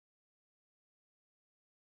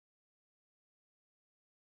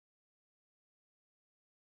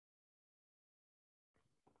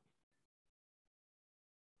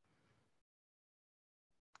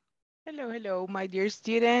Hello, hello, my dear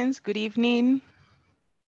students. Good evening.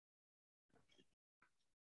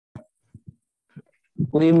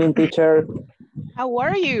 Good evening, teacher. How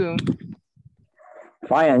are you?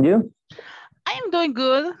 Fine, and you? I am doing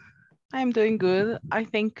good. I am doing good. I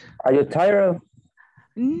think. Are you tired?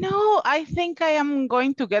 No, I think I am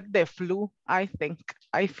going to get the flu. I think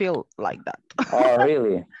I feel like that. Oh,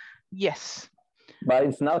 really? Yes. But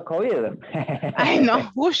it's not COVID. I know.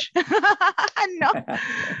 Whoosh. No,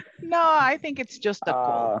 no, I think it's just a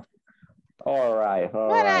cold. All right, all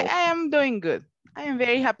But right. I am doing good. I am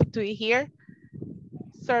very happy to be here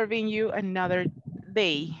serving you another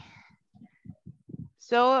day.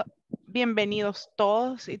 So, bienvenidos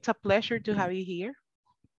todos. It's a pleasure to have you here.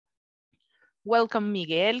 Welcome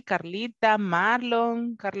Miguel, Carlita,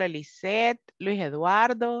 Marlon, Carla Lisette, Luis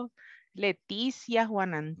Eduardo, Leticia,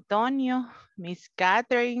 Juan Antonio, Miss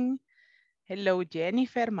Catherine. Hello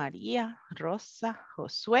Jennifer, Maria, Rosa,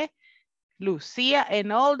 Josué, Lucia,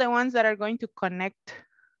 and all the ones that are going to connect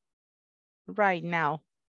right now.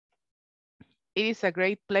 It is a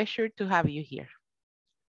great pleasure to have you here.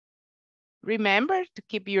 Remember to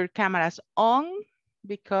keep your cameras on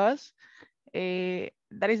because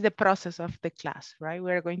that is the process of the class, right?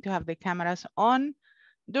 We're going to have the cameras on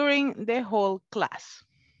during the whole class.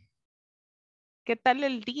 ¿Qué tal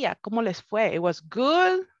el día? ¿Cómo les fue? It was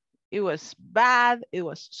good, it was bad, it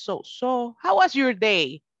was so-so. How was your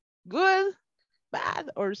day? Good, bad,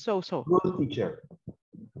 or so-so? Good, teacher.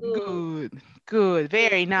 Good, good,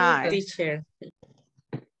 very nice. Good, teacher.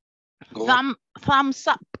 Thumbs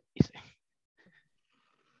up.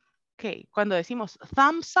 Ok, cuando decimos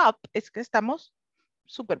thumbs up, es que estamos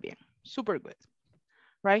súper bien, super good,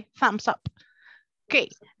 right? Thumbs up. Okay,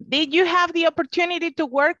 did you have the opportunity to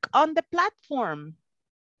work on the platform?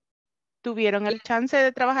 ¿Tuvieron el chance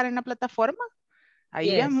de trabajar en la plataforma?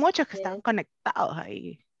 Ahí hay muchos que están conectados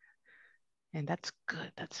ahí. And that's good,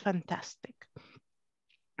 that's fantastic.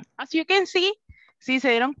 As you can see, si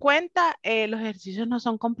se dieron cuenta, los ejercicios no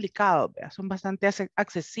son complicados, ¿verdad? Son bastante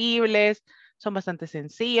accesibles, son bastante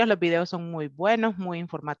sencillos, los videos son muy buenos, muy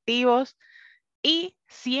informativos y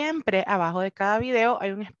siempre abajo de cada video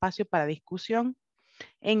hay un espacio para discusión.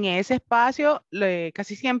 En ese espacio,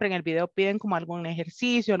 casi siempre en el video piden como algún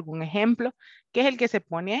ejercicio, algún ejemplo, que es el que se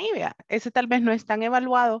pone ahí, vea. Ese tal vez no es tan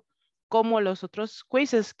evaluado como los otros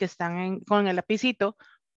quizzes que están con el lapicito,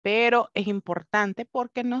 pero es importante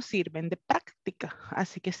porque nos sirven de práctica,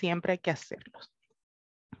 así que siempre hay que hacerlos.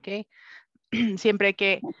 ¿Okay? Siempre hay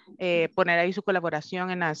que poner ahí su colaboración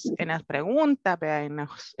en las preguntas, vea, en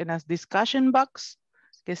las discussion box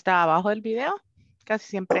que está abajo del video. Casi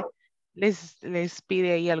siempre les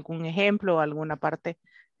pide ahí algún ejemplo o alguna parte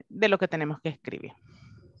de lo que tenemos que escribir.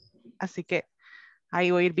 Así que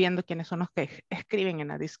ahí voy a ir viendo quiénes son los que escriben en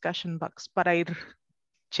la discussion box para ir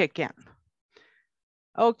chequeando.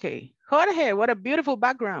 Okay, Jorge, what a beautiful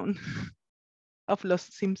background of Los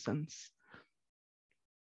Simpsons.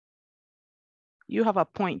 You have a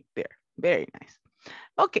point there, very nice.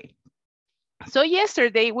 Okay, so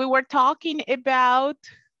yesterday we were talking about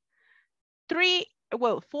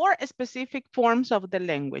four specific forms of the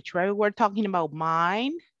language, right? We're talking about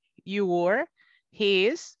mine, your,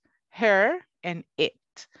 his, her, and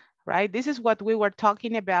it, right? This is what we were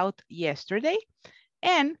talking about yesterday.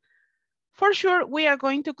 And for sure, we are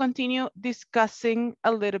going to continue discussing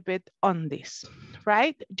a little bit on this,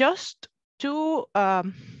 right? Just to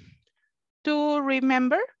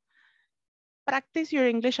remember, practice your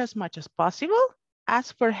English as much as possible.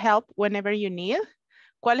 Ask for help whenever you need.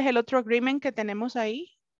 ¿Cuál es el otro agreement que tenemos ahí?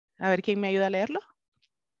 A ver, ¿quién me ayuda a leerlo?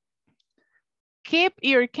 Keep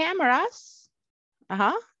your cameras.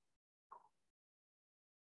 Ajá.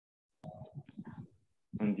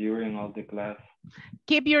 And during all the class.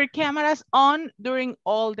 Keep your cameras on during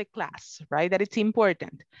all the class, right? That it's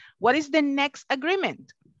important. What is the next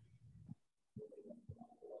agreement?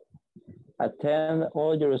 Attend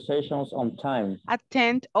all your sessions on time.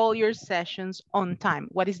 Attend all your sessions on time.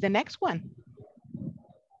 What is the next one?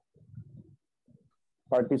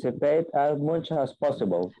 Participate as much as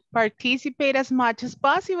possible. Participate as much as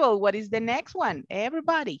possible. What is the next one?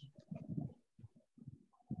 Everybody.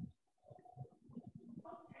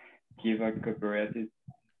 Give a cooperative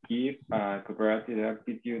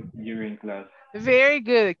attitude during class. Very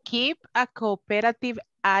good. Keep a cooperative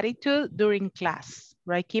attitude during class,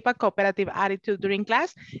 right? Keep a cooperative attitude during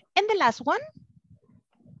class. And the last one?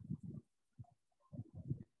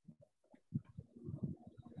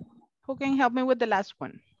 Who can help me with the last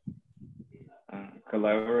one?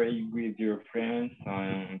 Collaborate with your friends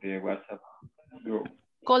on the WhatsApp group.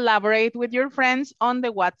 Collaborate with your friends on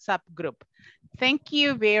the WhatsApp group. Thank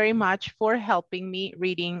you very much for helping me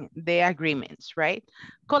reading the agreements, right?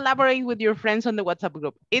 Collaborate with your friends on the WhatsApp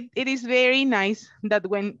group. It is very nice that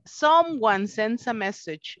when someone sends a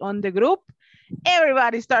message on the group,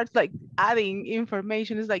 everybody starts like adding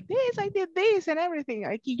information. It's like this, I did this and everything.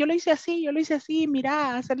 Aquí yo lo hice así,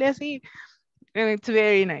 mira, sale así. And it's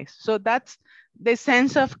very nice. So that's the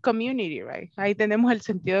sense of community, right? Ahí tenemos el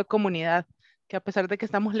sentido de comunidad, que a pesar de que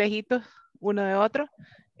estamos lejitos uno de otro,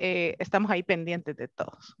 estamos ahí pendientes de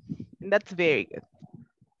todos. And that's very good.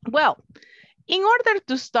 Well, in order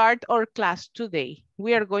to start our class today,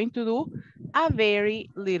 we are going to do a very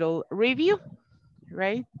little review,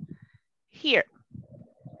 right? Here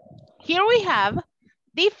we have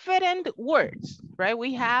different words, right?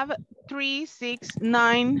 We have 3, 6,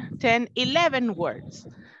 9, 10, 11 words.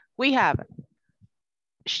 We have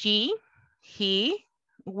she, he,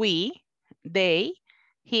 we, they,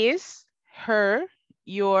 his, her,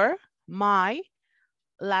 your, my,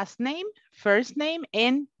 last name, first name,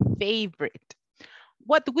 and favorite.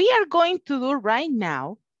 What we are going to do right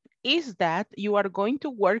now is that you are going to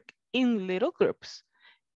work in little groups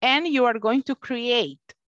and you are going to create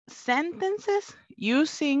sentences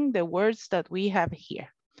using the words that we have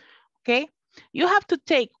here, okay? You have to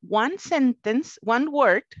take one sentence, one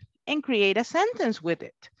word, and create a sentence with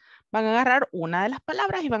it. Van a agarrar una de las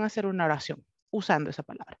palabras y van a hacer una oración usando esa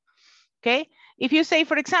palabra, okay? If you say,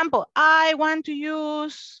 for example, I want to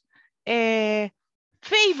use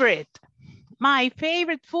favorite. My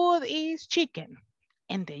favorite food is chicken.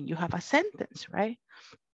 And then you have a sentence, right?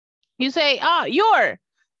 You say,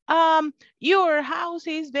 your house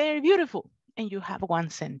is very beautiful. And you have one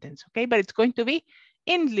sentence, okay? But it's going to be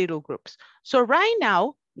in little groups. So right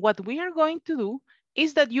now, what we are going to do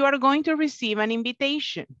is that you are going to receive an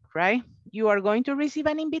invitation, right? You are going to receive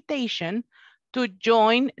an invitation to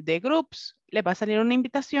join the groups. Le va a salir una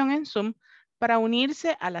invitación en Zoom para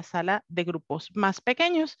unirse a la sala de grupos más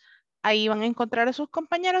pequeños. Ahí van a encontrar a sus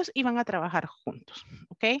compañeros y van a trabajar juntos,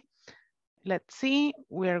 okay? Let's see,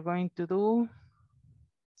 we are going to do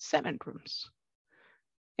 7 rooms,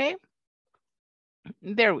 okay?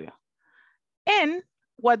 There we go. And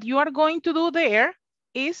what you are going to do there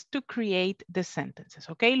is to create the sentences,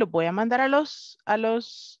 okay? Los voy a mandar a los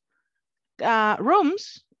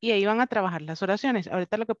rooms y ahí van a trabajar las oraciones.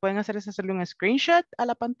 Ahorita lo que pueden hacer es hacerle un screenshot a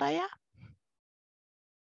la pantalla.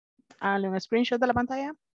 Háganle un screenshot a la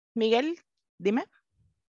pantalla. Miguel, dime.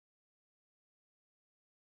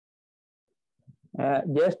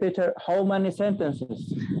 Yes, teacher. How many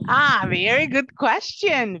sentences? Very good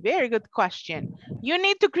question. Very good question. You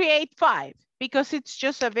need to create 5 because it's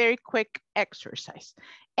just a very quick exercise.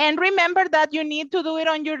 And remember that you need to do it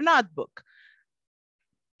on your notebook.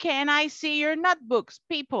 Can I see your notebooks,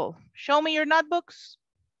 people? Show me your notebooks.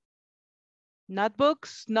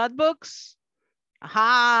 Notebooks.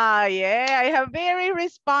 Aha, yeah, I have very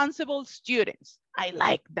responsible students. I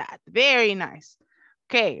like that, very nice.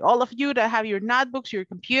 Okay, all of you that have your notebooks, your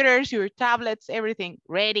computers, your tablets, everything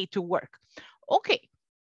ready to work. Okay,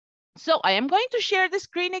 so I am going to share the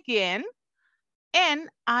screen again and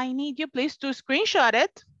I need you please to screenshot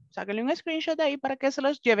it. Sáquenle un screenshot ahí para que se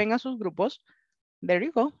los lleven a sus grupos. There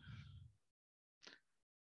you go.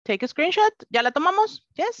 Take a screenshot. ¿Ya la tomamos?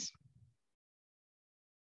 Yes.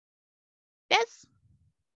 Yes.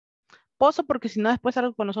 Poso porque si no después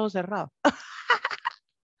salgo con los ojos cerrados.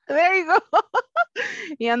 There you go.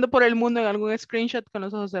 Y ando por el mundo en algún screenshot con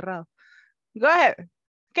los ojos cerrados. Go ahead.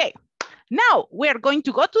 Okay. Now we are going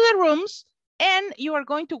to go to the rooms and you are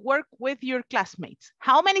going to work with your classmates.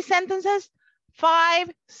 How many sentences?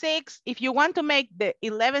 5, 6. If you want to make the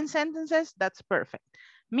 11 sentences, that's perfect.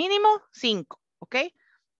 Mínimo 5, okay?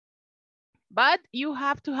 But you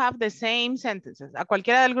have to have the same sentences. A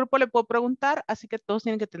cualquiera del grupo le puedo preguntar, así que todos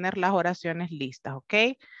tienen que tener las oraciones listas,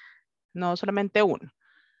 okay? No solamente uno.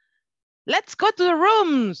 Let's go to the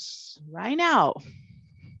rooms right now.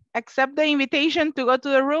 Accept the invitation to go to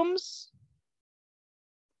the rooms.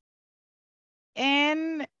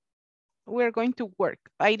 And we're going to work.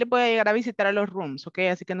 Ahí le voy a llegar a visitar a los rooms, okay?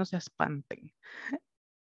 Así que no se espanten.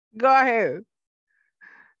 Go ahead.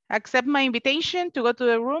 Accept my invitation to go to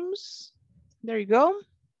the rooms. There you go.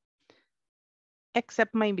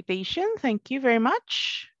 Accept my invitation. Thank you very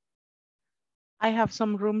much. I have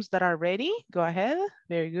some rooms that are ready. Go ahead.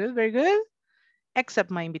 Very good, very good.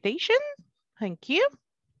 Accept my invitation. Thank you.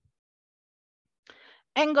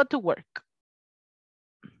 And go to work.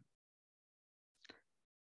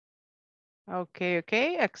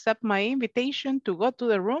 Okay. Accept my invitation to go to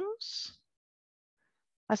the rooms.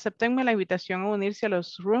 Aceptenme la invitación a unirse a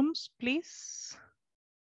los rooms, please.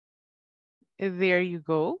 There you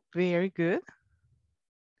go. Very good.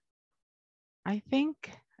 I think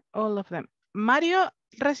all of them. Mario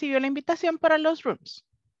recibió la invitación para los rooms.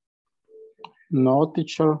 No,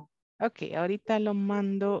 teacher. Ok, ahorita lo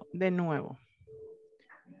mando de nuevo.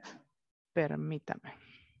 Permítame.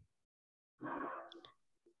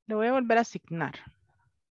 Lo voy a volver a asignar.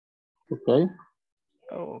 Okay.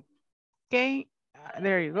 Ok,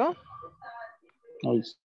 there you go.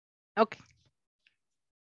 Nice. Ok.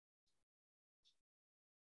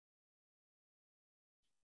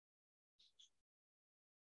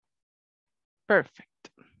 Perfect.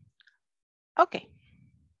 Okay.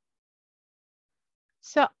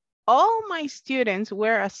 So all my students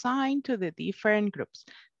were assigned to the different groups.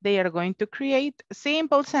 They are going to create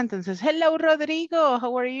simple sentences. Hello, Rodrigo,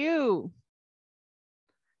 how are you?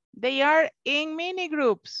 They are in mini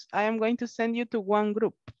groups. I am going to send you to one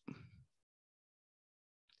group.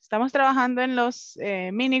 Estamos trabajando en los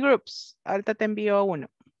mini groups. Ahorita te envío uno.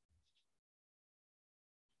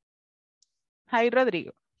 Hi,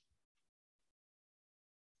 Rodrigo.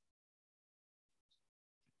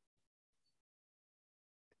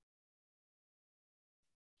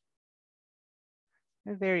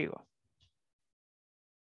 There you go.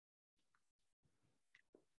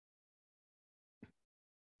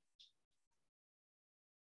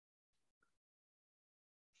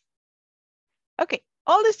 Okay,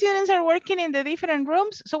 all the students are working in the different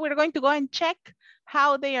rooms, so we're going to go and check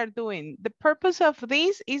how they are doing. The purpose of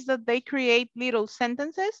this is that they create little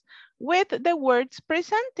sentences with the words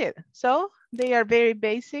presented. So they are very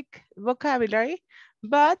basic vocabulary,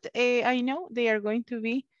 but I know they are going to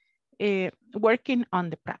be working on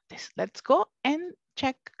the practice. Let's go and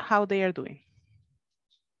check how they are doing.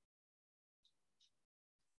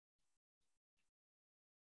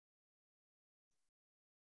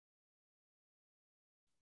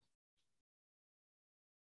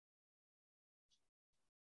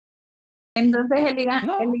 Entonces No.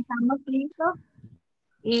 elijamos 5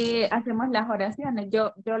 y hacemos las oraciones.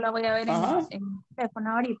 Yo la voy a ver en el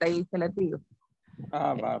teléfono ahorita y se las digo.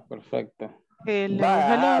 Ah, va, perfecto. Hello,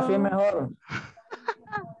 Va, hello. así mejor.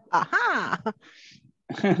 Ajá.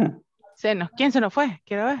 ¿Quién se nos fue?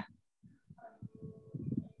 Quiero ver.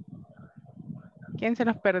 ¿Quién se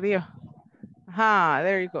nos perdió? Ajá,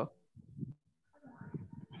 there you go.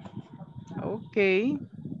 Okay.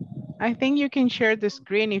 I think you can share the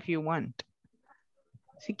screen if you want.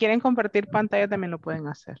 Si quieren compartir pantalla también lo pueden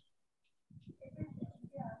hacer.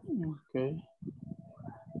 Okay.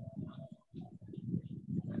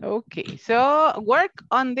 Okay, so work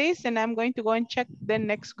on this and I'm going to go and check the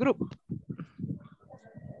next group.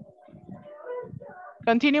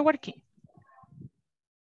 Continue working.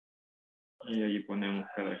 Y ahí ponemos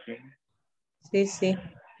cada quien. Sí, sí.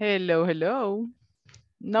 Hello, hello.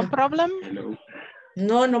 No problem? Hello.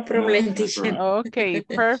 No problem, No teacher. problem. Okay,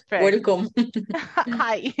 perfect. Welcome.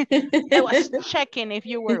 Hi. I was checking if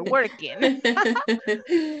you were working.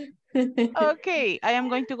 Okay, I am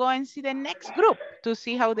going to go and see the next group to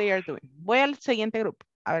see how they are doing. Voy al siguiente grupo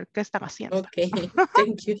a ver qué están haciendo. Okay,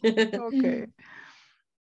 thank you. Okay.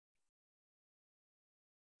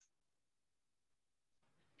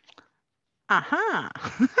 Ajá.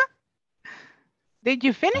 Did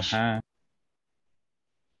you finish? Ajá.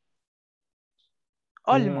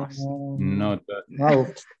 Almost. No, No.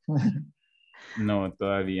 no,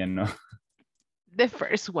 todavía no. The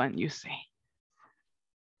first one you say.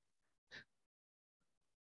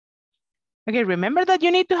 Okay, remember that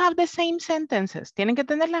you need to have the same sentences. Tienen que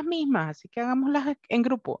tener las mismas, así que hagámoslas en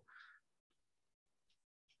grupo.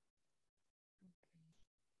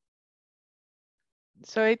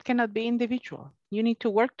 So it cannot be individual. You need to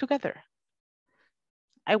work together.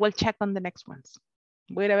 I will check on the next ones.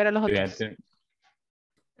 Voy a ir a ver a los otros. Fíjate,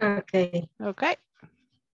 Okay. Okay.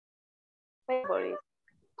 Favorite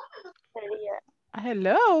sería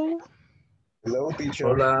Hello. Hello, teacher.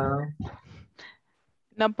 Hola.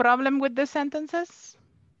 No problem with the sentences?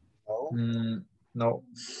 No. No,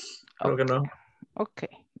 creo que no.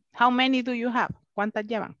 Okay. How many do you have? ¿Cuántas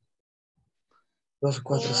llevan? 2,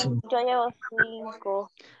 4, 5. yo llevo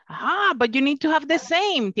 5. Ah, but you need to have the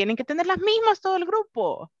same. Tienen que tener las mismas todo el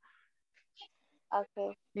grupo.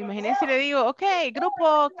 Okay. Imagínense si le digo, ok,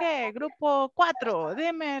 grupo, ¿qué? Grupo 4,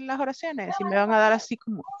 dime las oraciones. Y me van a dar así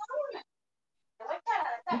como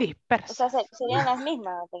O dispersas. sea, serían las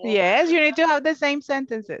mismas. Yes, you need to have the same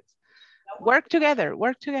sentences. Work together,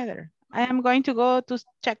 work together. I am going to go to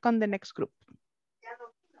check on the next group.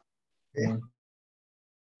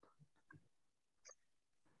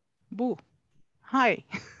 Boo. Hi.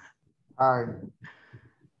 Hi.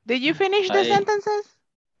 Did you finish the Hi. sentences?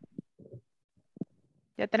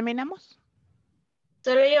 ¿Ya terminamos?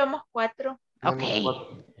 Solo llevamos 4. Okay.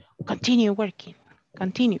 Continue working.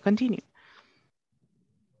 Continue, continue.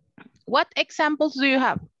 What examples do you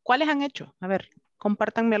have? ¿Cuáles han hecho? A ver,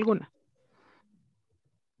 compártanme alguna.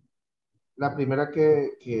 La primera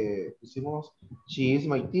que pusimos, she is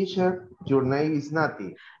my teacher, your name is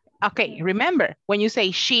Nati. Okay, remember, when you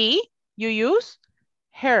say she, you use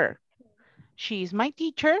her. She is my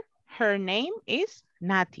teacher, her name is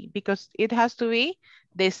Nati, because it has to be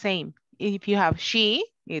the same. If you have she,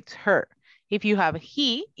 it's her. If you have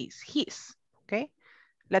he, it's his, okay?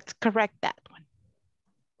 Let's correct that one.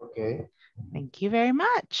 Okay. Thank you very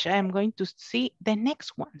much. I'm going to see the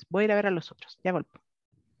next ones. Voy a ir a ver a los otros. Ya vuelvo.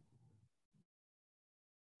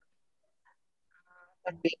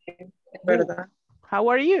 También, es verdad. How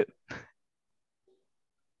are you?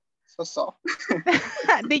 So.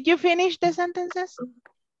 Did you finish the sentences?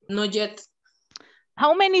 Not yet.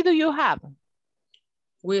 How many do you have?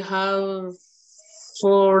 We have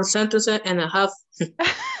 4 sentences and a half.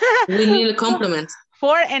 We need a compliment.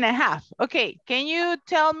 4.5. Okay, can you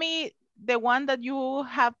tell me the one that you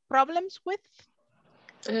have problems with?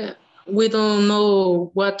 We don't know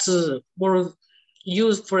what word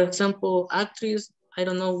used. For example, actress. I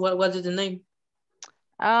don't know what is the name.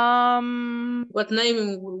 What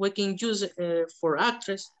name we can use for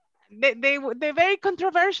actress? The very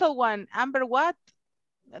controversial one. Amber, what?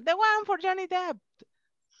 The one for Johnny Depp.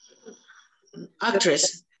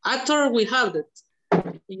 Actress. Actor, we have it.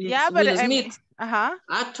 Yeah, but Will Smith.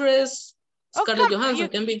 Actress, Scarlett Johansson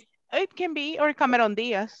can be. It can be, or Cameron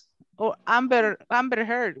Diaz, or Amber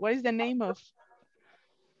Heard. What is the name of?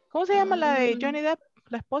 ¿Cómo se llama la de Johnny Depp,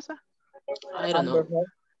 la esposa? I don't know.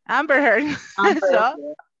 Amber Heard.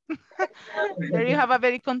 So, there you have a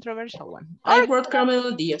very controversial one. I wrote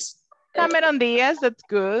Cameron Diaz. Cameron Diaz, that's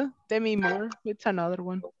good. Demi Moore, it's another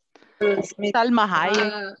one. Salma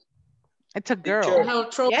Hayek. It's a girl. We have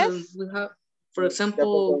trouble. Yes? We have, for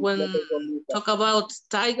example, when talk about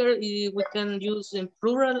tiger, we can use in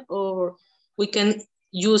plural, or we can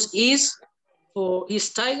use is for is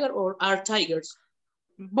tiger or are tigers.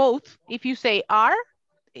 Both. If you say are,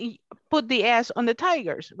 put the S on the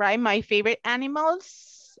tigers, right? My favorite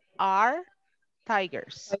animals are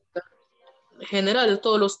tigers. General,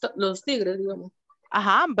 todos los tigres, digamos.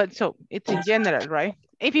 But so it's in general, right?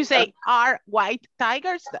 If you say are white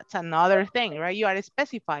tigers, that's another thing, right? You are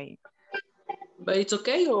specifying. But it's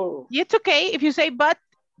okay, or? It's okay if you say, but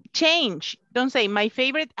change. Don't say my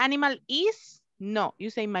favorite animal is. No, you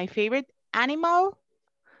say my favorite animal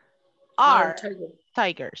are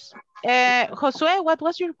tigers. Josué, what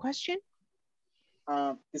was your question?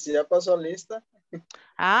 Si ya pasó lista.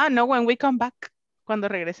 No, when we come back, cuando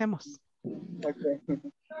regresemos. Okay.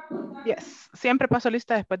 Yes, siempre paso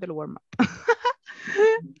lista después del warm-up.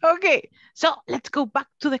 Okay, so let's go back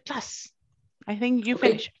to the class. I think you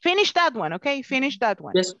finish that one, okay? Finish that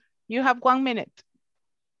one. Yes. You have 1 minute.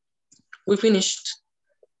 We finished.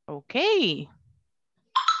 Okay.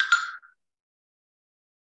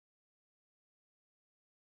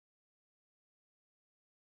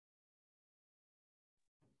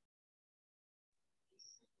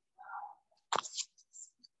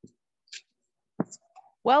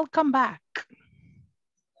 Welcome back.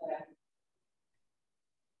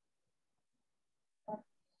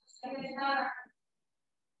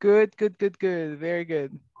 Good, good, good, good. Very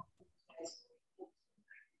good.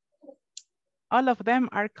 All of them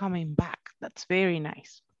are coming back. That's very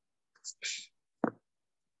nice.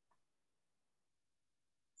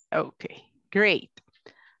 Okay, great.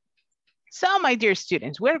 So, my dear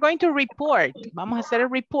students, we're going to report. Vamos a hacer el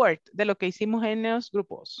report de lo que hicimos en los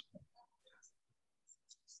grupos.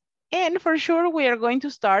 And for sure, we are going to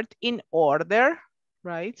start in order,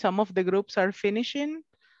 right? Some of the groups are finishing.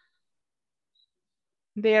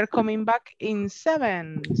 They are coming back in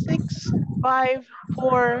 7, 6, 5,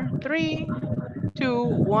 4, 3, 2,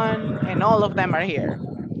 1, and all of them are here.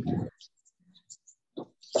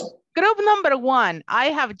 Group number 1, I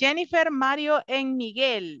have Jennifer, Mario, and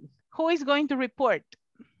Miguel. Who is going to report?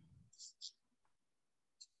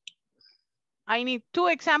 I need 2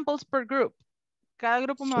 examples per group. Cada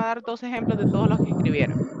grupo me va a dar 2 ejemplos de todos los que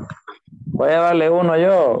escribieron. Voy a darle uno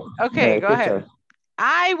yo. Okay, go ahead.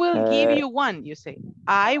 I will give you 1, you say.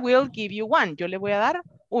 I will give you 1. Yo le voy a dar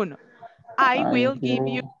 1. I will give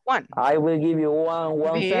you 1. I will give you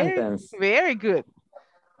one sentence. Very good.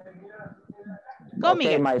 Go,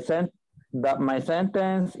 okay, Miguel. my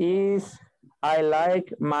sentence is, I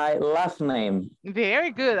like my last name.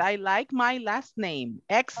 Very good. I like my last name.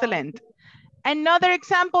 Excellent. Another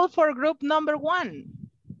example for group number 1.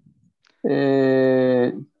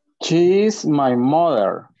 She is my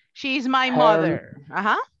mother. She is my mother.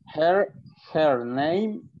 Her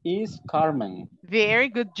name is Carmen. Very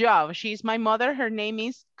good job. She's my mother. Her name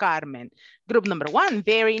is Carmen. Group number 1,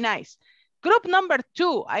 very nice. Group number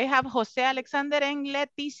 2, I have Jose Alexander and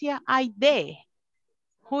Leticia Aide.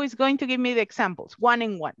 Who is going to give me the examples? 1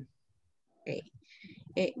 and 1.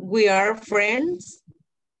 Okay. We are friends.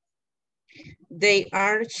 They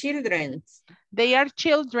are children. They are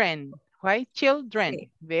children, right? Children. Okay.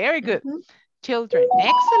 Very good. Children.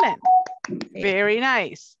 Excellent. Very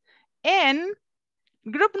nice. And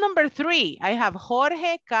group number 3, I have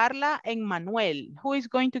Jorge, Carla, and Manuel. Who is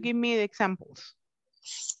going to give me the examples?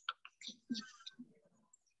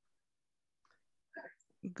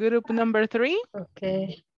 Group number 3.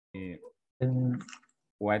 Okay.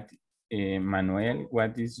 Manuel,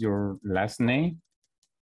 what is your last name?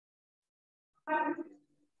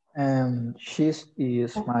 She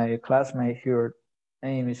is my classmate here. Her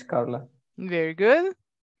name is Carla. Very good.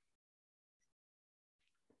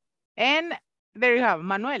 And there you have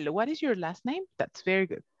Manuel. What is your last name? That's very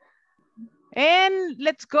good. And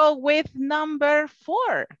let's go with number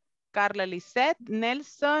 4. Carla, Lisette,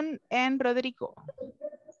 Nelson, and Rodrigo.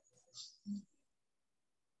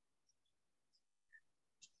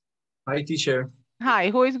 Hi, teacher. Hi,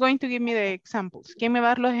 who is going to give me the examples? ¿Quién me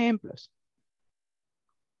va a dar los ejemplos?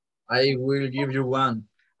 I will give you one.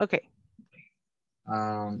 Okay.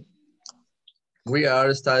 We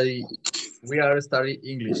are studying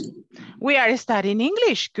English. We are studying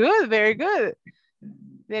English. Good, very good.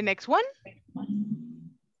 The next one.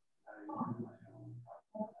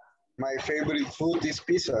 My favorite food is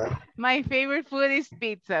pizza. My favorite food is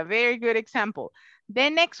pizza. Very good example. The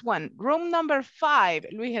next one, room number 5,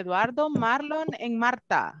 Luis Eduardo, Marlon, and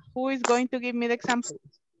Marta. Who is going to give me the example?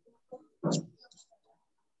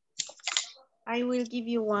 I will give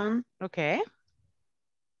you one. Okay.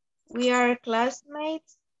 We are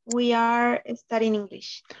classmates. We are studying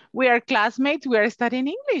English. We are classmates. We are studying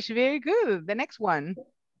English. Very good. The next one.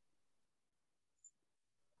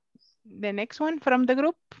 The next one from the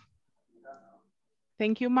group.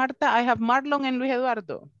 Thank you, Marta. I have Marlon and Luis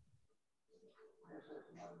Eduardo.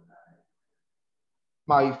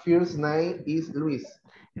 My first name is Luis.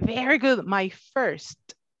 Very good. My first.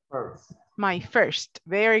 First. My first.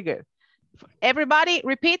 Very good. Everybody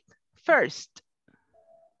repeat first.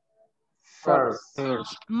 First.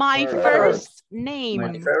 My first name.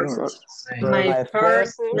 My first name. My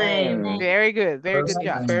first name. Very good. Very good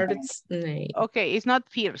job. First name. Okay, it's not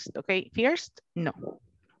first. Okay, first? No.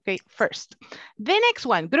 Okay, first. The next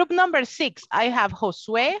one, group number 6. I have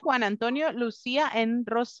Josue, Juan Antonio, Lucia, and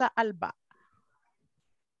Rosa Alba.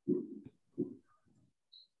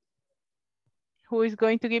 Who is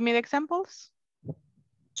going to give me the examples?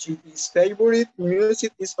 His favorite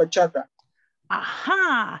music is bachata.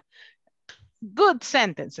 Ajá. Good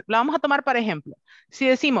sentence. La vamos a tomar para ejemplo. Si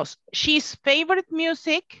decimos, she's favorite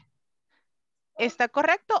music, ¿está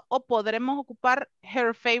correcto? ¿O podremos ocupar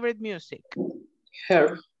her favorite music?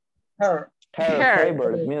 Her. Her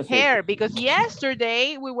favorite music. Her, because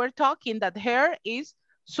yesterday we were talking that her is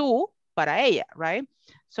su para ella, right?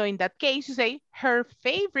 So in that case, you say her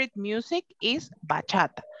favorite music is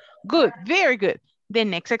bachata. Good, very good. The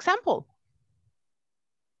next example.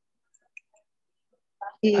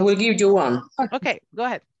 I will give you one. Okay, go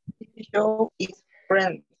ahead. Show is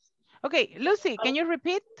friends. Okay, Lucy, can you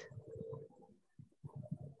repeat?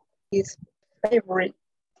 His favorite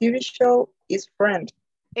TV show is Friends.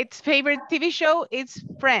 Its favorite TV show is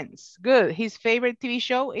Friends. Good. His favorite TV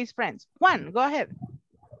show is Friends. Juan, go ahead.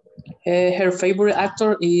 Her favorite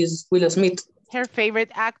actor is Will Smith. Her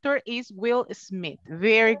favorite actor is Will Smith.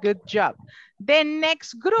 Very good job. The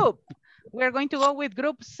next group, we're going to go with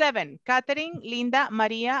group 7. Catherine, Linda,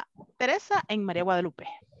 Maria, Teresa, and Maria Guadalupe.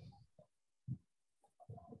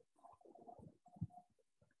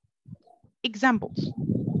 Examples.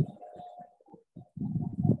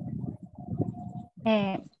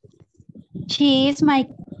 She is my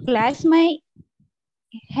classmate.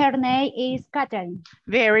 Her name is Catherine.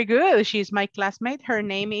 Very good. She's my classmate. Her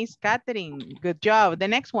name is Catherine. Good job. The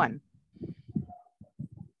next one.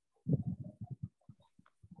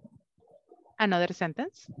 Another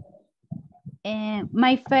sentence.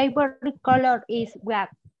 My favorite color is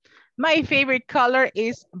black. My favorite color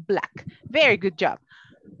is black. Very good job.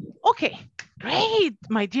 Okay, great,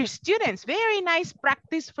 my dear students. Very nice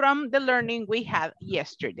practice from the learning we had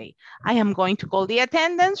yesterday. I am going to call the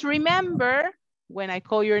attendance. Remember, when I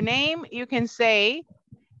call your name, you can say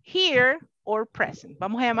here or present.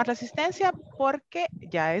 Vamos a llamar la asistencia porque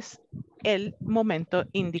ya es el momento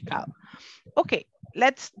indicado. Okay,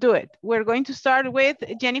 let's do it. We're going to start with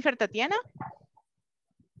Jennifer Tatiana.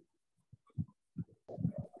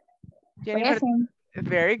 Jennifer, present.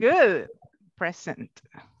 Very good. Present.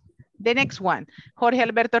 The next one, Jorge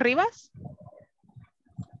Alberto Rivas.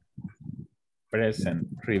 Present.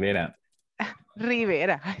 Rivera.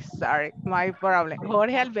 Rivera. Sorry, my problem.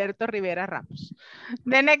 Jorge Alberto Rivera Ramos.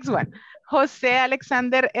 The next one. José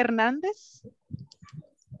Alexander Hernández.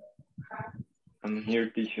 I'm here,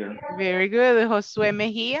 teacher. Very good. Josué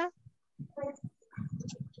Mejía.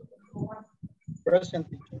 Present.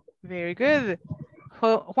 Very good.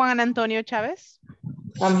 Juan Antonio Chávez.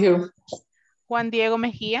 I'm here. Juan Diego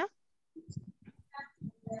Mejía.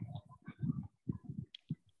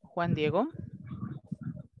 Juan Diego.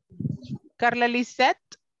 Carla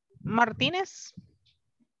Lisette Martínez.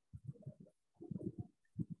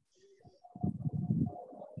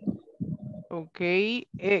 Ok.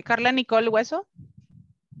 Carla Nicole Hueso.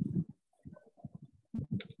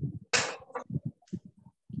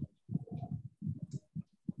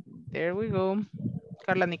 There we go.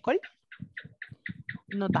 Carla Nicole.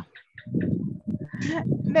 Nota.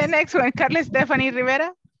 The next one, Carla Stephanie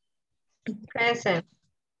Rivera. Present.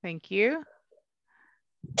 Thank you.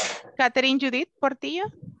 Catherine Judith Portillo.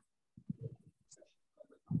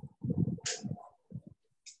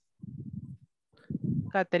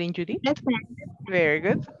 Catherine Judith. Very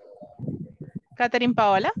good. Catherine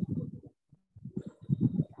Paola.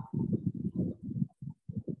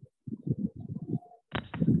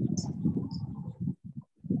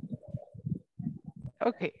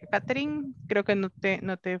 Ok, Catherine, creo que no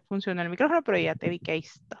te funciona el micrófono, pero ya te vi que ahí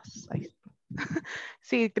estás. Ahí está.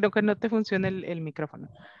 Sí, creo que no te funciona el micrófono.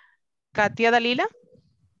 Katia Dalila.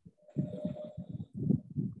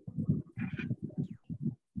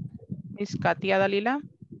 Miss Katia Dalila.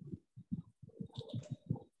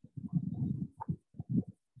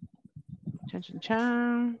 Chan, chan,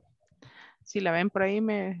 chan. Si la ven por ahí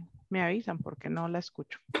me avisan porque no la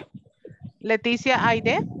escucho. Leticia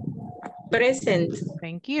Aide. Present.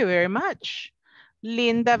 Thank you very much.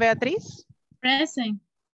 Linda Beatriz. Present.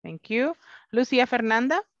 Thank you. Lucía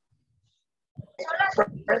Fernanda.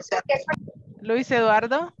 Present. Luis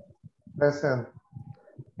Eduardo. Present.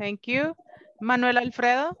 Thank you. Manuel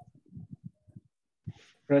Alfredo.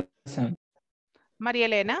 Present. María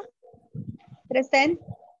Elena. Present.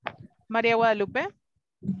 María Guadalupe.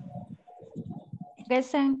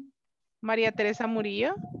 Present. María Teresa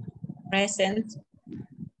Murillo. Present.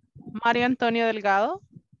 Mario Antonio Delgado.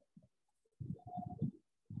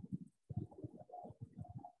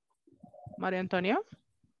 Mario Antonio.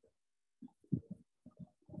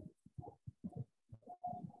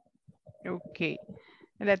 Okay,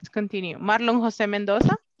 let's continue. Marlon José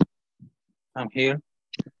Mendoza. I'm here.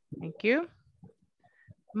 Thank you.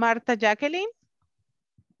 Marta Jacqueline.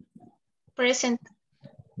 Present.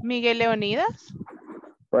 Miguel Leonidas.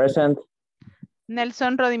 Present.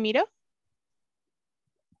 Nelson Rodimiro.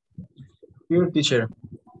 Here, teacher.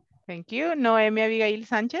 Thank you. Noemi Abigail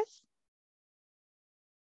Sánchez.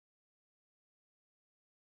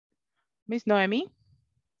 Miss Noemi.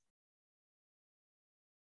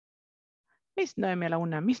 Miss Noemi a la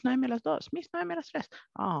una, Miss Noemi a las dos, Miss Noemi a las tres.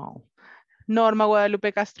 Oh. Norma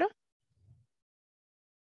Guadalupe Castro.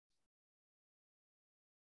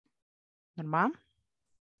 Norma.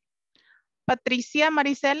 Patricia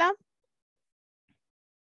Marisela.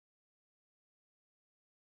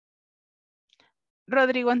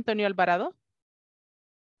 Rodrigo Antonio Alvarado.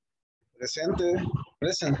 Presente.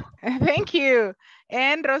 Present. Thank you.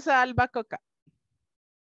 And Rosa Alba Coca.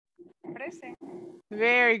 Present.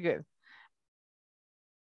 Very good.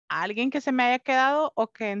 ¿Alguien que se me haya quedado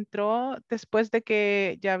o que entró después de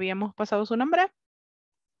que ya habíamos pasado su nombre?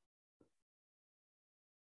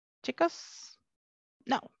 Chicos,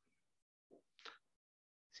 no.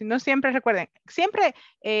 Si no, siempre recuerden, siempre,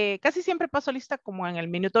 casi siempre paso lista como en el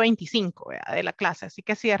minuto 25 ¿verdad? De la clase. Así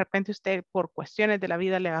que si de repente usted por cuestiones de la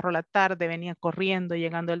vida le agarró la tarde, venía corriendo,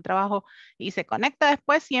 llegando del trabajo y se conecta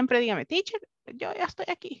después, siempre dígame, teacher, yo ya estoy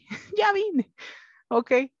aquí, ya vine.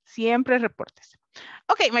 Ok, siempre repórtese.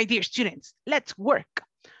 Okay, my dear students, let's work.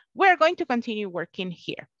 We're going to continue working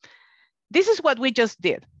here. This is what we just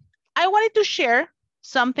did. I wanted to share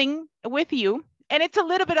something with you, and it's a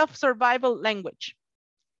little bit of survival language.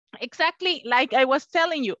 Exactly like I was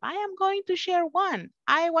telling you, I am going to share one.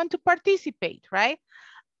 I want to participate, right?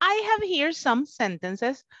 I have here some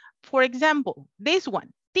sentences. For example, this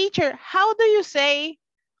one. Teacher, how do you say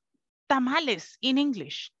tamales in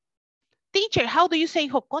English? Teacher, how do you say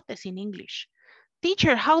jocotes in English?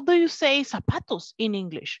 Teacher, how do you say zapatos in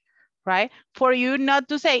English? Right? For you not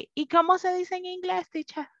to say, ¿y cómo se dice en inglés,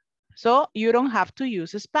 teacher? So you don't have to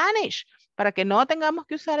use Spanish para que no tengamos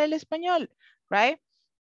que usar el español, right?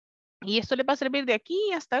 Y esto le va a servir de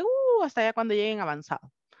aquí hasta allá cuando lleguen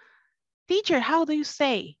avanzado. Teacher, how do you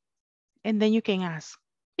say? And then you can ask.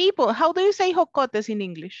 People, how do you say jocotes in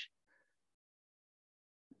English?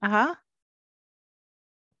 Ajá.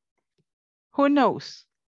 Who knows?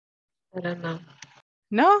 I don't know.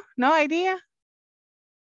 No? No idea?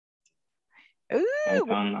 I Ooh,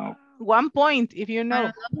 don't know. 1 point if you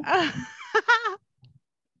know.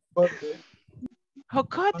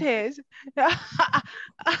 Jocotes.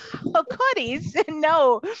 Jocotes?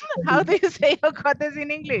 No. How do you say jocotes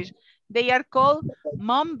in English? They are called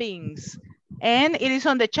mombings. And it is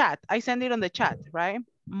on the chat. I send it on the chat, right?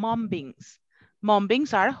 Mombings.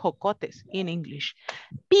 Mombings are jocotes in English.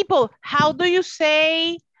 People, how do you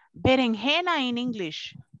say berenjena in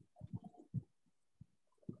English?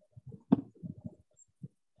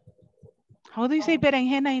 How do you say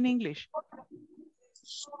berenjena in English?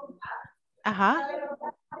 Uh-huh.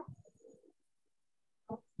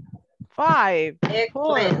 5,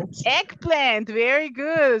 4. Eggplant. Very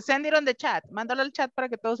good. Send it on the chat. Mándalo al chat para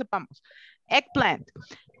que todos sepamos. Eggplant.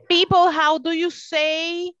 People, how do you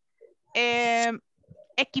say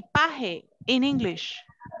equipaje in English?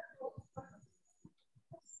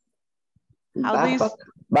 How do you say?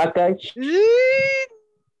 Baggage.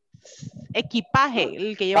 Equipaje,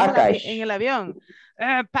 el que lleva en el avión.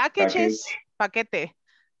 Package es paquete.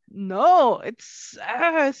 No, it's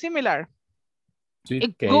similar.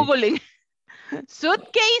 Googling.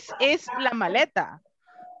 Suitcase is la maleta.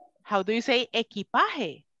 How do you say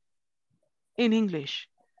equipaje in English?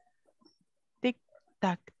 Tic,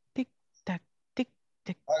 tac, tic, tac, tic,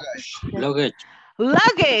 tic. Luggage.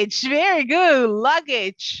 Luggage, very good.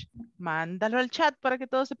 Luggage. Mándalo al chat para que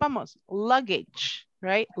todos sepamos. Luggage,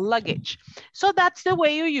 right? Luggage. So that's the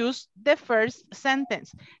way you use the first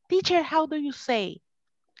sentence. Teacher, how do you say?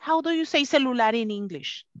 How do you say celular in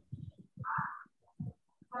English?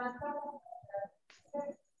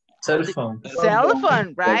 Cell phone. Cell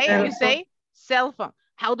phone, right? You say cell phone.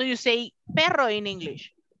 How do you say perro in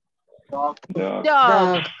English? Dog.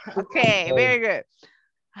 Dog. Okay, very good.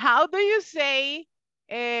 How do you say,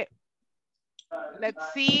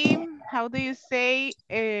 let's see, how do you say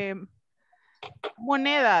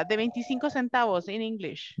moneda de 25 centavos in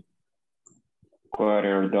English?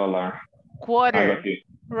 $quarter. Quarter,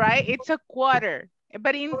 right? It's a quarter.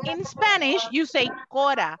 But in Spanish, you say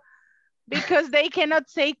cora because they cannot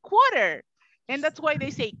say quarter. And that's why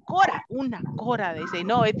they say cora, una cora. They say,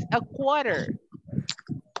 no, it's a quarter.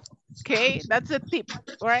 Okay, that's a tip,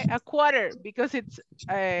 right? A quarter, because it's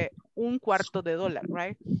un cuarto de dólar,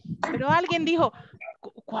 right? Pero alguien dijo,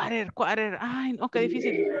 quarter, ay, no, qué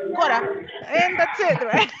difícil. Cora, and that's it,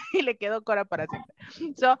 right? Y le quedó cora para siempre.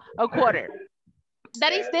 So, a quarter.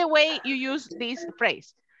 That is the way you use this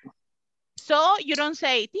phrase. So, you don't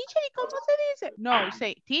say, teacher, ¿cómo se dice? No, you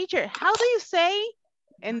say, teacher, how do you say?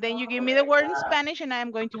 And then you give me the word in Spanish and I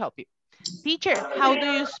am going to help you. Teacher, how do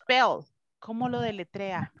you spell? ¿Cómo lo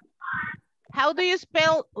deletrea? How do you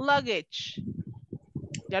spell luggage?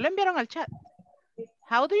 Ya lo enviaron al chat.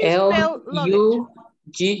 How do you spell luggage?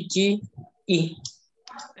 L-U-G-G-E.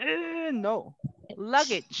 No.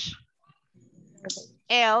 Luggage.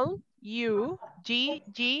 L-U-G-G-A-G-E.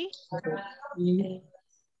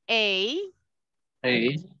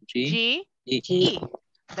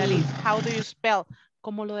 That is, how do you spell?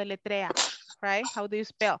 ¿Cómo lo deletrea? Right? How do you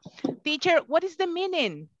spell? Teacher, what is the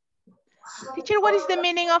meaning? Teacher, what is the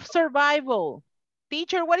meaning of survival?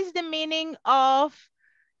 Teacher, what is the meaning of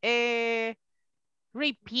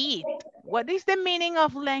repeat? What is the meaning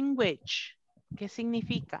of language? ¿Qué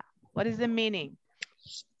significa? What is the meaning?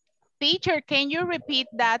 Teacher, can you repeat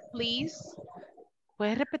that, please?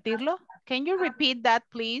 ¿Puedes repetirlo? Can you repeat that,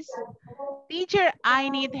 please? Teacher, I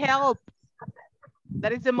need help.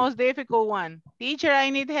 That is the most difficult one. Teacher, I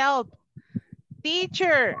need help.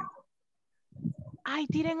 Teacher, I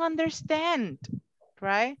didn't understand,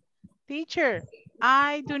 right? Teacher,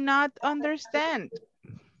 I do not understand.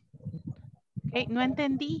 Okay, no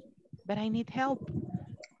entendí, but I need help,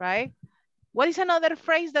 right? What is another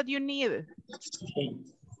phrase that you need?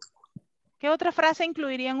 ¿Qué otra frase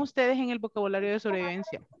incluirían ustedes en el vocabulario de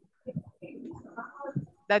sobrevivencia?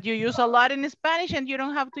 That you use a lot in Spanish and you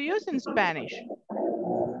don't have to use in Spanish.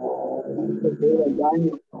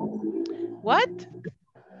 What?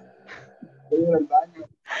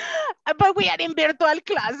 But we are in virtual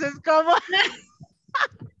classes, come on.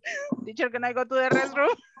 Teacher, can I go to the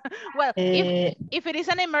restroom? Well, if it is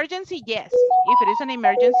an emergency, yes. If it is an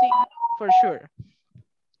emergency, for sure.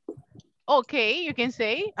 Okay, you can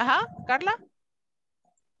say, Carla?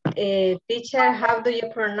 Teacher, how do you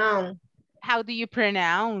pronounce? How do you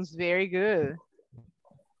pronounce? Very good.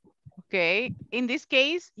 Okay, in this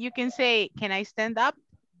case, you can say, can I stand up?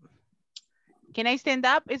 Can I stand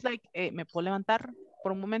up? It's like, ¿me puedo levantar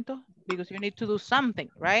por un momento? Because you need to do something,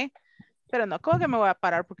 right? Pero no, ¿cómo que me voy a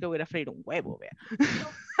parar porque voy a freír un huevo? Vea.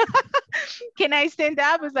 Can I stand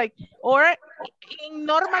up? It's like, or in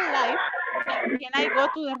normal life, can I go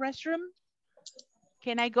to the restroom?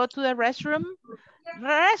 Can I go to the restroom?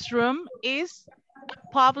 Restroom is a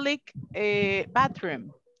public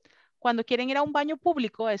bathroom. Cuando quieren ir a un baño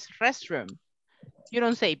público es restroom. You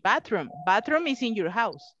don't say bathroom. Bathroom is in your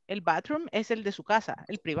house. El bathroom es el de su casa,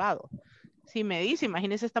 el privado. Si me dice,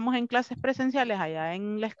 imagínense, estamos en clases presenciales allá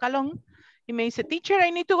en La Escalón y me dice, teacher, I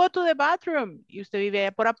need to go to the bathroom. Y usted vive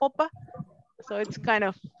allá por Apopa, so it's kind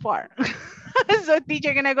of far. So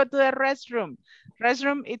teacher, can I go to the restroom?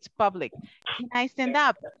 Restroom, it's public. Can I stand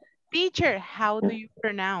up? Teacher, how do you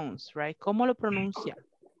pronounce, right? ¿Cómo lo pronuncia?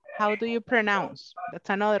 How do you pronounce? That's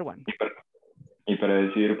another one. Y para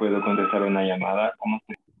decir, puedo contestar una llamada, ¿cómo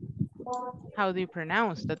se? How do you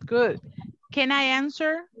pronounce? That's good. Can I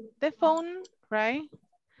answer the phone, right?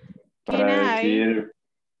 Can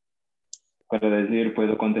Para decir,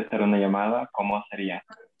 puedo contestar una llamada, ¿cómo sería?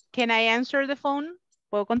 Can I answer the phone?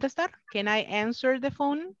 ¿Puedo contestar? Can I answer the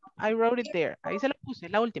phone? I wrote it there. Ahí se lo puse,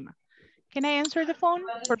 la última. Can I answer the phone?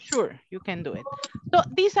 For sure, you can do it. So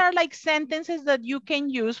these are like sentences that you can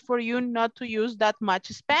use for you not to use that much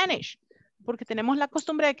Spanish. Porque tenemos la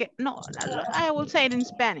costumbre de que, no, I will say it in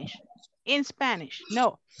Spanish. In Spanish,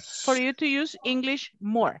 no. For you to use English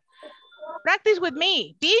more. Practice with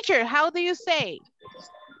me. Teacher, how do you say?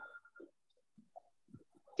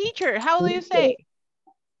 Teacher, how do you say?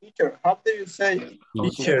 Teacher, how do you say?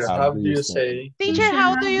 Teacher, how do you say? Teacher,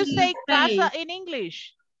 how do you say casa in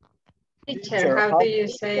English? Teacher, how do you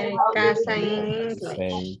say casa in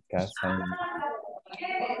English?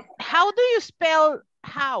 How do you spell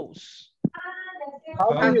house?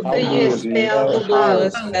 How do you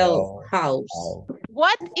spell house?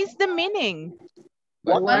 What is the meaning?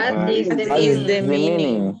 What is the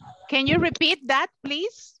meaning? Can you repeat that,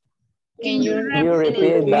 please? Can you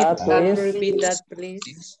repeat that,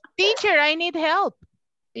 please? Teacher, I need help.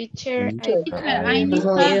 Teacher, I need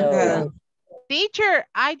help. Teacher,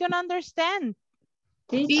 I don't understand.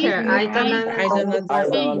 Teacher, I don't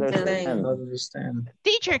Understand.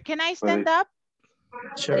 Teacher, can I stand up?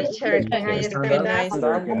 Teacher, can I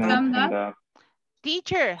stand up?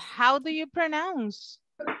 Teacher, how do you pronounce?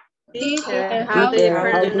 Teacher, how do you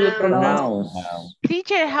pronounce?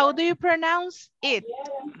 Teacher, how do you pronounce it?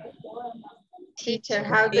 Teacher,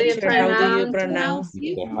 how do you pronounce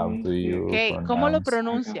it? Okay, ¿cómo lo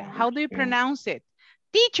pronuncia? How do you pronounce it?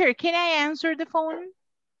 Teacher, can I answer the phone?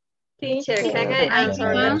 Teacher, can I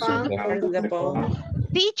answer the phone?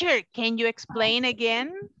 Teacher, can you explain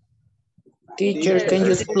again? Teacher, can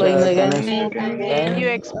you explain again? Can you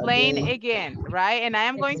explain again, right? And I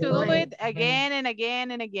am going to do it again and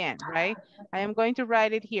again and again, right? I am going to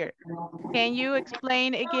write it here. Can you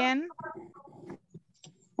explain again?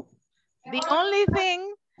 The only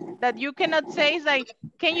thing that you cannot say is like,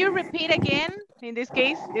 can you repeat again? In this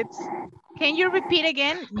case, it's, can you repeat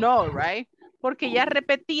again? No, right? Porque ya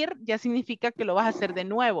repetir ya significa que lo vas a hacer de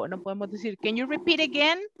nuevo. No podemos decir, can you repeat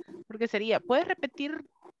again? Porque sería, ¿puedes repetir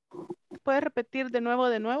de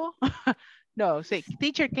nuevo? No, say,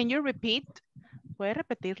 teacher, can you repeat? ¿Puedes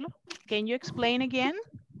repetirlo? Can you explain again?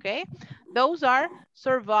 Okay, those are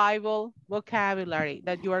survival vocabulary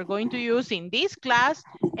that you are going to use in this class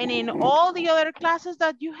and in all the other classes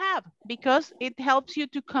that you have, because it helps you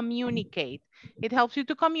to communicate. It helps you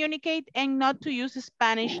to communicate and not to use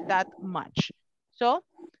Spanish that much. So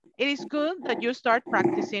it is good that you start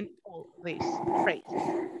practicing all these phrases.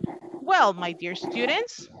 Well, my dear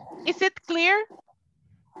students, is it clear?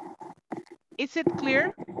 Is it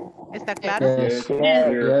clear? ¿Está claro? Yes.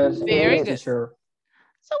 Very good. Sure.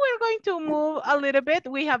 So we're going to move a little bit.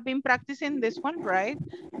 We have been practicing this one, right?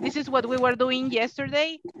 This is what we were doing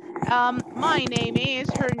yesterday. My name is,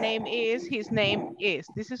 her name is, his name is.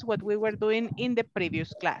 This is what we were doing in the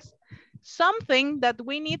previous class. Something that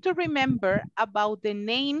we need to remember about the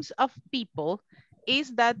names of people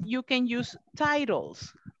is that you can use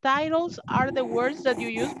titles. Titles are the words that you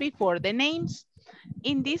use before the names.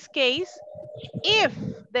 In this case, if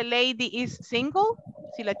the lady is single,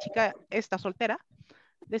 si la chica está soltera,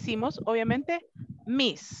 decimos, obviamente,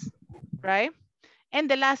 Miss, right? And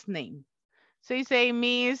the last name. So you say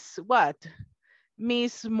Miss what?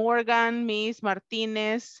 Miss Morgan, Miss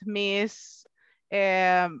Martinez, Miss,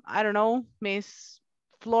 I don't know, Miss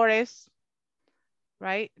Flores,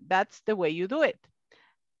 right? That's the way you do it.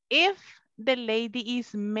 If the lady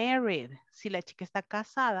is married, si la chica está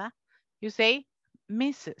casada, you say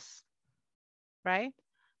Mrs., right?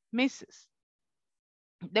 Mrs.,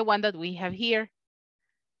 the one that we have here.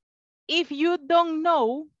 If you don't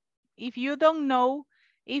know if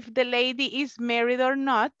the lady is married or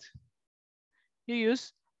not, you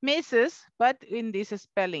use Mrs., but in this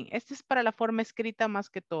spelling. Este es para la forma escrita más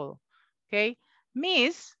que todo. Okay.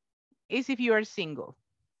 Miss is if you are single,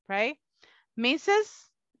 right? Mrs.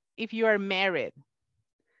 if you are married.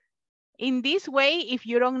 In this way, if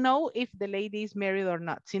you don't know if the lady is married or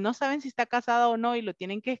not. Si no saben si está casada o no y lo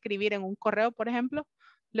tienen que escribir en un correo, por ejemplo,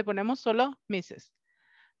 le ponemos solo Mrs.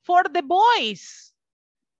 For the boys,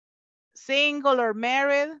 single or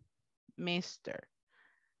married, Mr.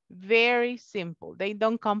 Very simple. They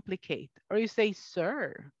don't complicate. Or you say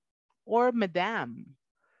sir or madam.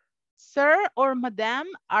 Sir or madam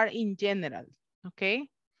are in general, okay?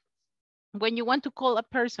 When you want to call a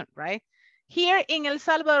person, right? Here in El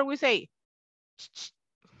Salvador, we say,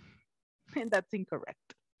 and that's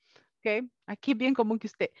incorrect, okay? Aquí bien común que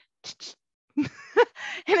usted, and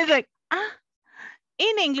it's like, ah.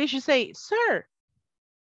 In English, you say, sir,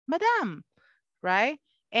 madam, right?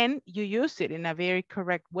 And you use it in a very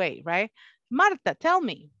correct way, right? Marta, tell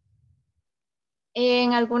me.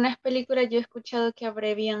 En algunas películas yo he escuchado que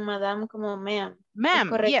abrevian madame como ma'am.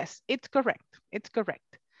 Ma'am, yes, it's correct. It's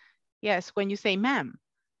correct. Yes, when you say ma'am,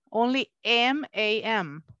 only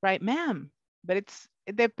M-A-M, right? Ma'am, but it's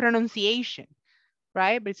the pronunciation,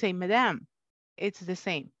 right? But say madam, it's the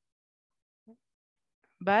same.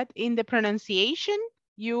 But in the pronunciation,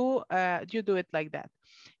 you do it like that.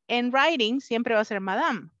 En writing siempre va a ser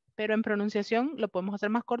madam, pero en pronunciación lo podemos hacer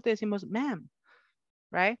más corto y decimos ma'am,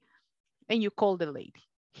 right? And you call the lady.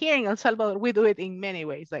 Here in El Salvador, we do it in many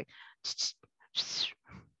ways, like,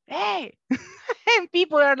 hey, and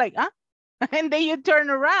people are like, huh? And then you turn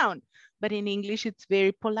around. But in English, it's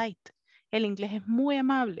very polite. El inglés es muy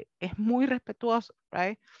amable, es muy respetuoso,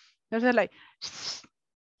 right? Entonces, like,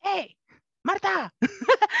 hey, Marta.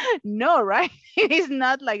 No, right? It is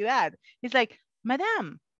not like that. It's like,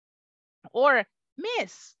 madam or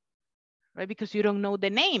miss, right? Because you don't know the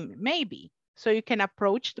name, maybe. So you can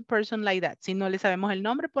approach the person like that. Si no le sabemos el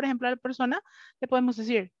nombre, por ejemplo, a la persona, le podemos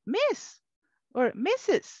decir Miss or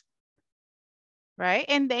Mrs. Right?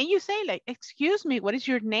 And then you say like, excuse me, what is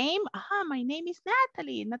your name? Ah, my name is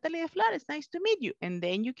Natalie. Natalie de Flores, nice to meet you. And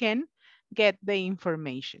then you can get the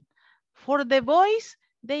information. For the boys,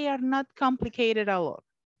 they are not complicated at all.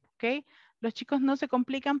 Okay? Los chicos no se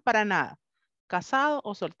complican para nada. Casado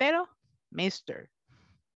o soltero, Mr.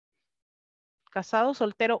 Casado,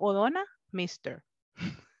 soltero o dona, Mr.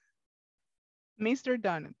 Mr.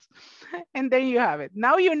 Donuts. And there you have it.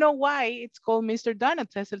 Now you know why it's called Mr.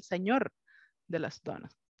 Donuts. Es el señor de las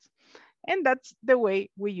donuts. And that's the way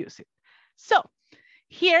we use it. So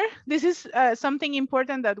here, this is something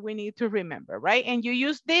important that we need to remember, right? And you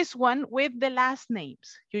use this one with the last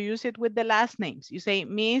names. You use it with the last names. You say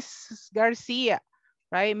Miss Garcia,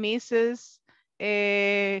 right? Mrs.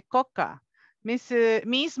 Coca, Miss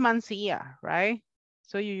Mancia, right?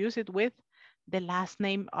 So you use it with the last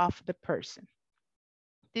name of the person.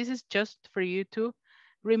 This is just for you to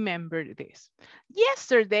remember this.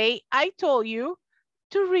 Yesterday, I told you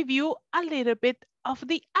to review a little bit of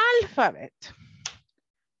the alphabet.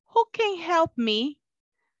 Who can help me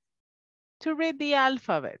to read the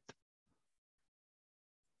alphabet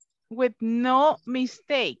with no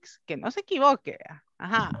mistakes? Que no se equivoque.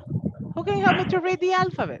 Ajá. Who can help me to read the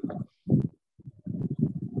alphabet?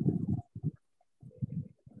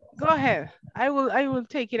 Go ahead. I will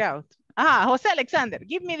take it out. Ah, Jose Alexander,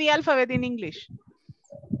 give me the alphabet in English.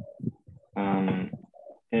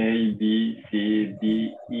 A, B, C,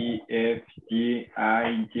 D, E, F, G,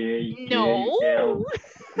 I, J, No. K, L.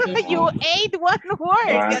 You ate one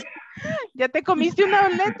word. Ya te comiste una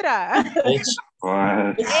letra. H.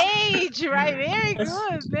 H, right? Very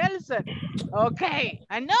good, Nelson. Okay,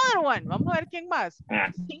 another one. Vamos a ver quién más.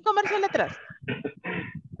 5 más letras.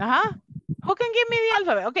 Ajá. Who can give me the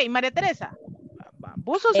alphabet? Okay, María Teresa.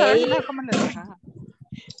 Buzos a ver si me comen letras. Ajá.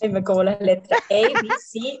 Me como las letras A, B,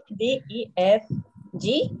 C, D, E, F,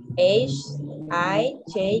 G, H, I,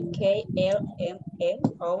 J, K, L, M, N,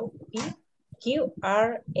 O, P, Q,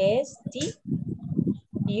 R, S, T,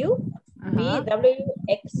 U, V, W,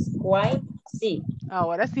 X, Y, Z.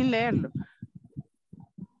 Ahora sin leerlo.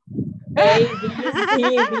 A, B,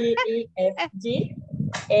 C, D, E, F, G,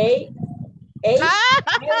 A,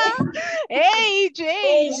 H,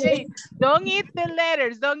 H. Don't eat the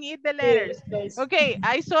letters. Don't eat the letters. Okay,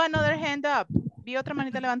 I saw another hand up. Vi otra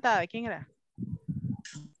manita levantada. ¿Quién era?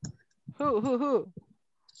 Who?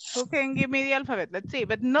 Who can give me the alphabet? Let's see.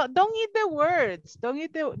 But no, don't eat the words. Don't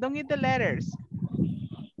eat the letters.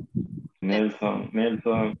 Nelson,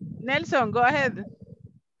 go ahead.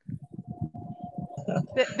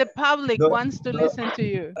 The public wants to listen to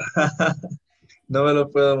you. No me lo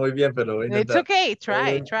puedo muy bien, pero voy a intentar. It's okay.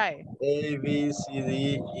 Try. A, B, C,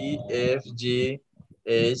 D, E, F, G,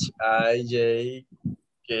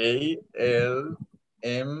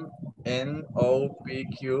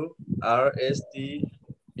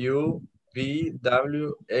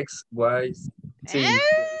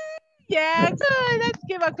 Yeah, good. Let's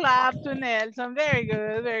give a clap to Nelson. Very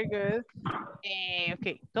good, very good.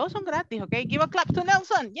 Okay, todos son gratis, okay? Give a clap to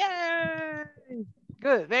Nelson. Yay!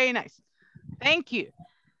 Good, very nice. Thank you.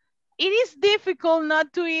 It is difficult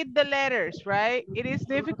not to eat the letters, right? It is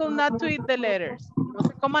difficult not to eat the letters. No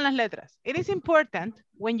se coman las letras. It is important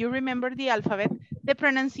when you remember the alphabet, the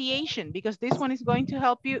pronunciation, because this one is going to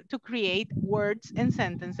help you to create words and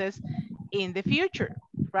sentences in the future,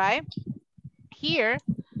 right? Here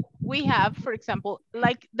we have, for example,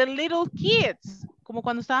 like the little kids, como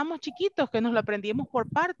cuando estábamos chiquitos que nos lo aprendíamos por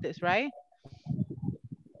partes, right?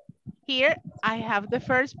 Here I have the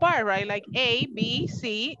first part, right? Like A, B,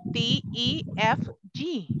 C, D, E, F,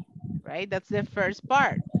 G, right? That's the first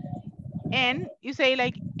part. And you say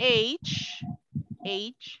like H,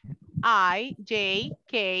 I, J,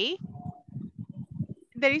 K.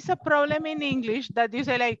 There is a problem in English that you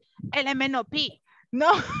say like LMNOP.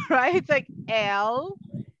 No, right? It's like L,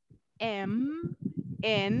 M,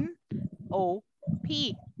 N, O,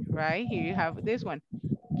 P, right? Here you have this one.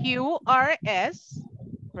 Q, R, S,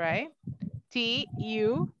 right? T,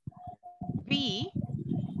 U, V,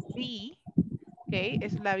 V, okay,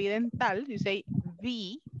 es la vida dental. You say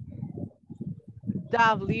V,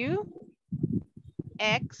 W,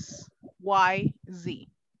 X, Y, Z.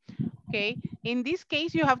 Okay, in this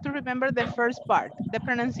case, you have to remember the first part, the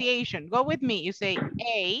pronunciation. Go with me. You say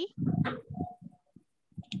A.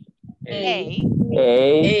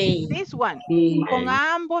 This one, con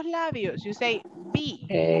ambos labios. You say B.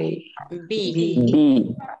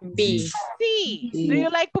 B. C. Do you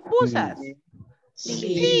like pupusas?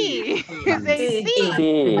 C. You say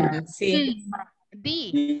C.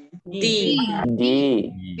 D. D.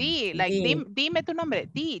 Like dime tu nombre.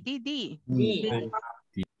 D.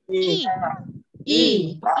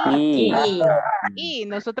 E.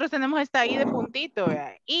 Nosotros tenemos esta I de puntito.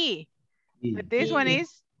 E. But this one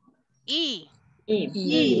is E.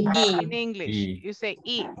 In English. You say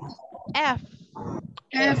E. F.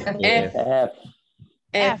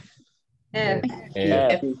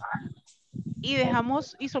 Y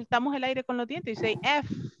dejamos y soltamos el aire con los dientes. You say F.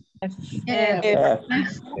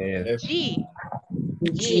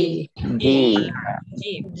 G.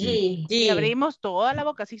 Y abrimos toda la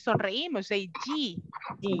boca, así sonreímos. Say G.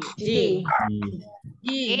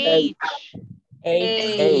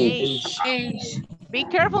 H. Be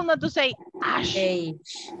careful not to say ash.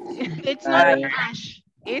 It's not ash.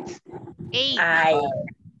 It's H.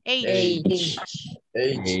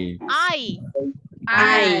 I.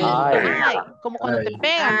 Como cuando te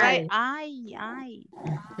pegan, right? I.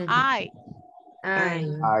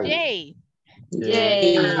 J.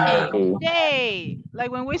 Like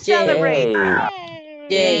when we celebrate.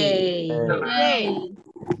 J.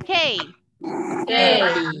 K.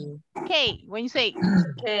 When you say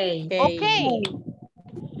okay.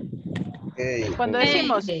 Cuando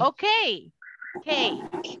decimos okay. K.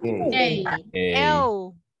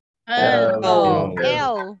 L.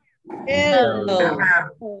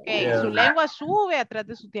 Okay, su lengua sube atrás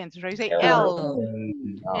de sus dientes. Right? You say L.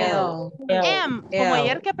 M. Como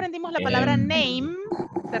ayer que aprendimos la palabra name,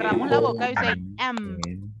 cerramos la boca y say M.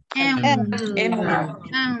 N.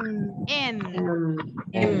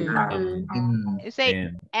 You say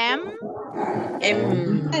M.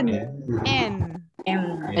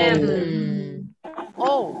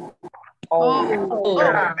 O.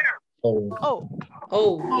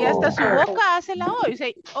 Y hasta su boca hace la O. You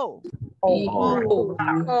say O.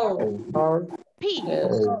 P.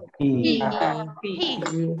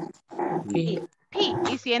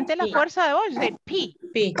 Y siente la fuerza de O. You say P.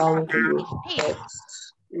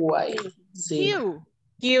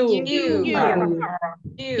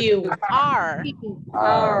 Q. R.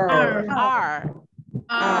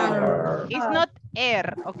 It's not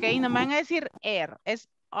R, ok. No me van a decir R, es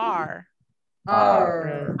R.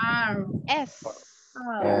 S.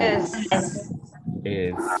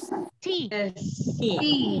 T.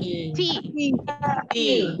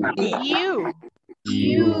 U.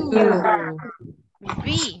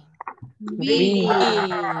 V.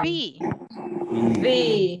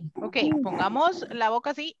 Ok, pongamos la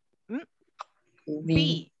boca así.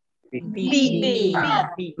 B.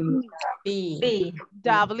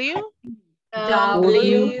 W.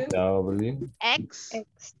 X.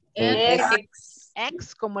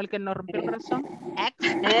 X como el que nos rompió el corazón.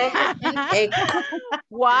 X.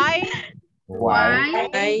 Y.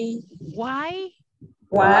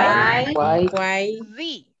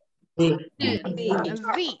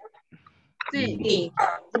 Z. Sí.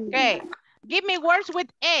 Okay. Give me words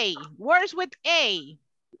with A. Words with A.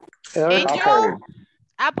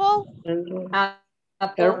 Apple. Angel.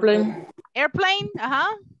 Apple. Airplane. Airplane.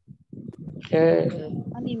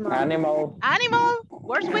 Animal. Animal.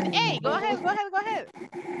 Words with A. Go ahead, go ahead, go ahead.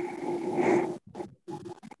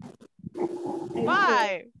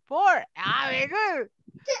 5, 4. Very good.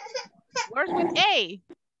 Words with A.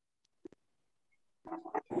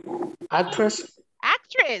 Actress.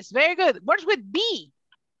 Actress. Very good. Words with B.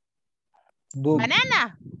 Book.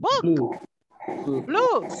 Banana. Book. Blue.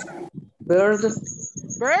 Blue. Bird.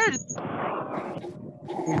 Bird.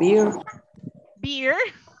 Beer. Beer.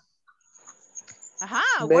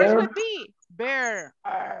 Bear. Words with B. Bear.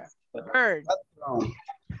 Bird.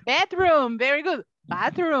 Bedroom. Very good.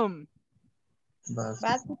 Bathroom.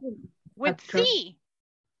 With C.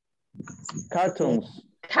 Cartoons.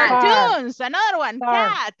 Cartoons. Another one. Car.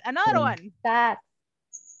 Cat. Another one. Cat.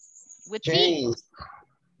 With T.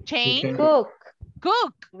 Chain. Cook.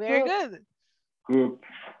 Cook. Very Cook. good. Cook.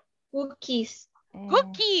 Cookies.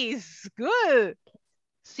 Cookies. Good.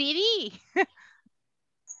 CD.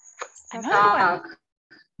 Another one.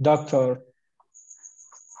 Doctor.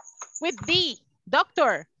 With D.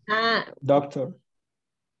 Doctor. Doctor.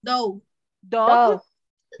 Dog. Dog.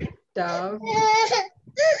 Dog.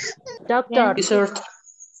 Doctor. Dessert.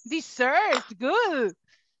 Dessert. Good.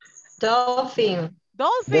 Dolphin.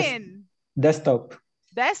 Dolphin. Desktop.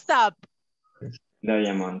 Desktop.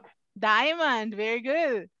 Diamond. Diamond. Very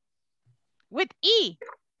good. With E.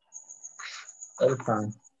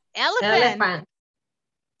 Elephant. Elephant. Elephant.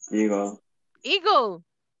 Eagle. Eagle.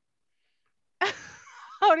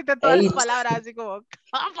 Ahorita todas las Eight. palabras así como,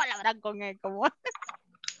 palabras con E, como.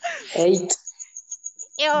 8.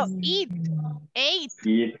 Eat. 8.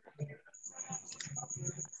 Eat.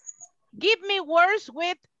 Give me words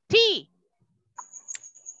with T.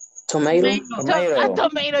 Tomato. A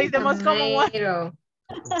tomato is the most common one. Tomato.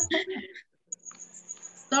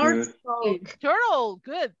 Shoot. Turtle.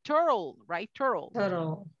 Good. Turtle. Right? Turtle.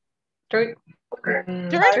 Turtle. Turkey.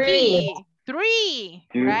 Turkey. 3.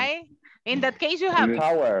 Two. Right? In that case, you have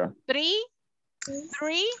Tower. 3.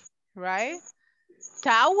 3. Right?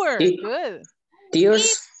 Tower. Good.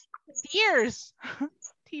 Tears. Tears.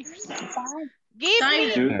 Tears. Give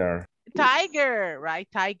me Tiger. tiger. Right?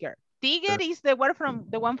 Tiger. Tiger is the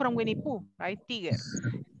one from Winnie Pooh. Right? Tiger.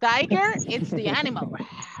 Tiger, it's the animal.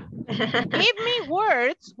 Give me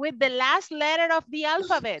words with the last letter of the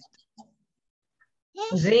alphabet.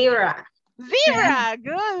 Zebra. Zebra.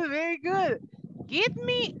 Good. Very good. Give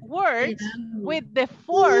me words with the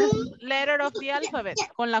 4th letter of the alphabet.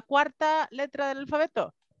 Con la 4ª letra del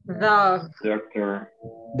alfabeto. Dog. Doctor.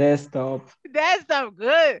 Desktop. Desktop.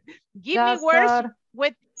 Good. Give me Doctor. words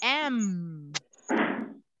with M.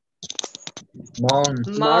 Marker.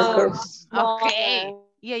 Mouse. Okay.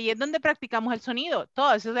 Y ahí es donde practicamos el sonido.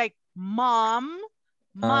 Todo eso es like mom,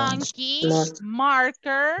 monkey,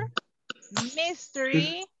 marker,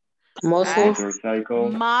 mystery, Muscle. Motorcycle.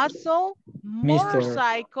 muscle,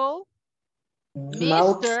 motorcycle,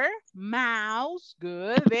 Mouse. Mr. Mouse.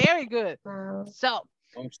 Good. Very good. So,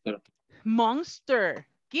 monster.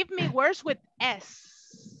 Give me words with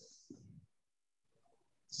S.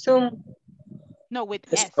 Zoom. No, with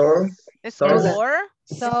Store. S. Store.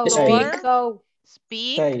 So.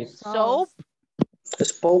 Speak. Safe. Soap.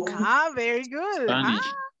 Spoke. Very good.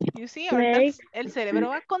 You see, ahorita el cerebro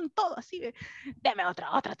va con todo así. Deme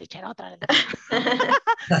otra, teacher, otra.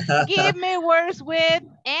 Give me words with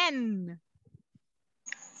N.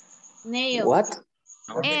 Nail. What?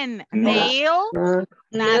 N. No. Nail.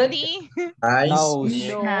 Natty. Nose.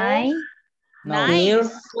 No.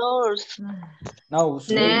 Nice. Nose.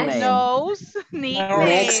 Next. Nose.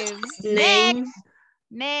 Nickname. Name.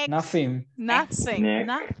 Next. Nothing. Nothing. Neck.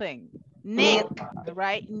 Nothing. Neck.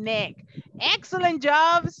 Right? Neck. Excellent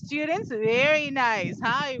job, students. Very nice.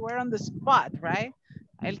 Hi, we're on the spot, right?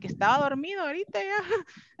 El que estaba dormido ahorita ya.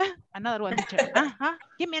 Another one, teacher.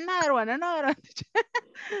 Give me another one, teacher.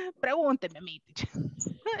 Pregúnteme a mí, teacher.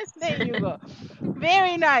 There you go.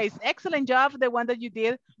 Very nice. Excellent job, the one that you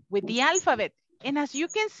did with the alphabet. And as you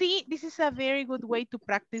can see, this is a very good way to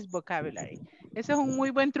practice vocabulary. Ese es un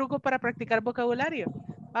muy buen truco para practicar vocabulario.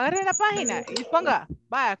 Agarre la página y ponga,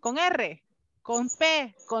 vaya, con R, con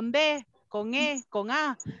P, con D, con E, con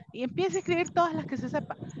A, y empiece a escribir todas las que se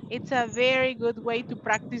sepa. It's a very good way to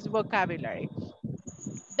practice vocabulary.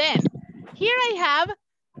 Then, here I have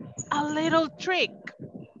a little trick.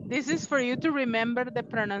 This is for you to remember the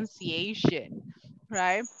pronunciation,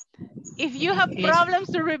 right? If you have problems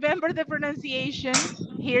to remember the pronunciation,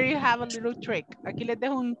 here you have a little trick. Aquí les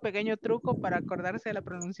dejo un pequeño truco para acordarse de la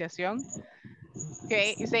pronunciación.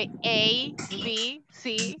 Okay, you say A, B,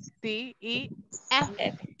 C, D, E, F,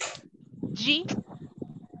 G,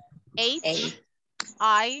 H,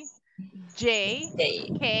 I, J,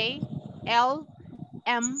 K, L,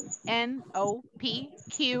 M, N, O, P,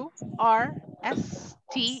 Q, R, S,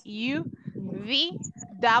 T, U, V,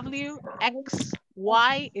 W, X,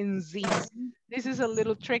 Y, and Z. This is a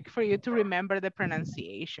little trick for you to remember the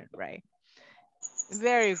pronunciation, right?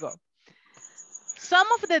 Very good. Some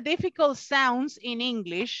of the difficult sounds in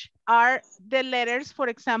English are the letters, for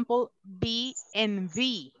example, B and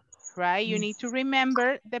V, right? You need to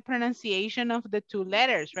remember the pronunciation of the two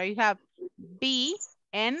letters, right? You have B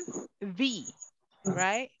and V,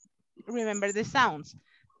 right? Remember the sounds.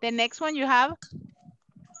 The next one you have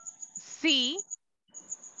C,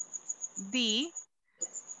 D,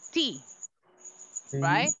 T,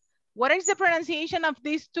 right? What is the pronunciation of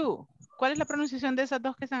these two? ¿Cuál es la pronunciación de esas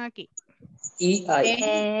dos que están aquí?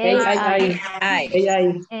 A-I.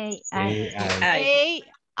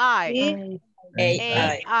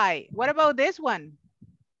 What about this one?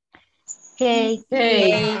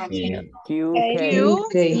 Q-K.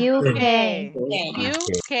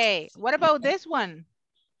 What about this one?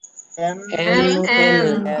 N.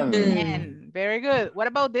 Very good. What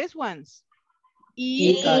about this ones?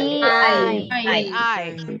 E-I.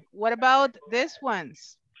 What about this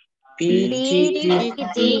ones? P-T-D,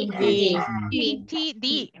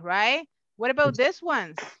 right? What about this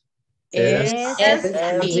ones? S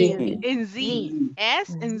and Z. S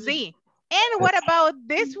and Z. And what about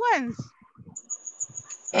this ones?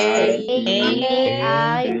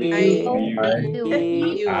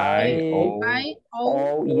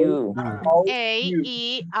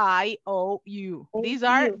 A-E-I-O-U. These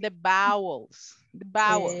are the vowels. The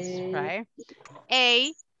vowels, right?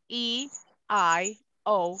 A-E-I-O-U.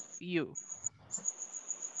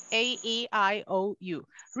 A-E-I-O-U.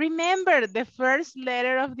 Remember the first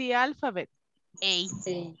letter of the alphabet. A.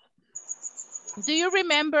 Do you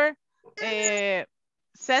remember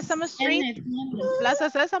Sesame Street? Plaza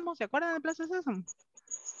Sésamo. ¿Se acuerdan de Plaza Sésamo?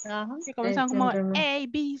 Que comienzan como A,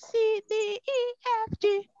 B, C, D, E, F,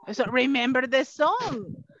 G. So remember the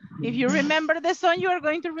song. If you remember the song, you are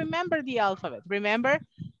going to remember the alphabet. Remember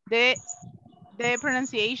the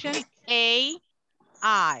pronunciation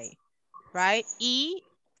A-I, right?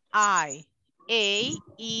 E-I,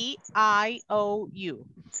 A-E-I-O-U.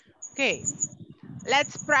 Okay,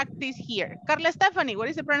 let's practice here. Carla Stephanie, what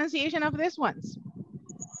is the pronunciation of these ones?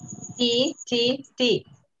 T-T-T.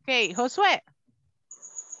 Okay, Josué.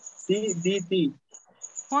 T-D-T.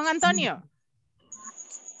 Juan Antonio.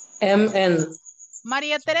 M-N.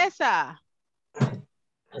 María Teresa.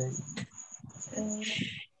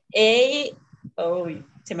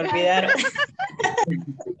 Se me olvidaron.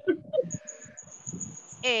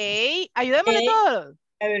 Ayudémosle todos.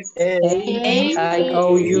 A ver.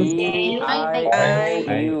 A-I-O-U.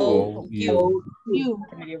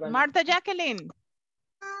 Marta Jacqueline.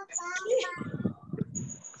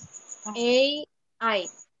 A-I.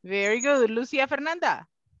 Very good. Lucia Fernanda.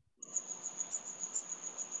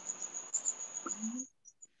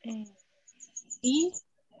 Y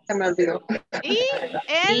se me olvidó.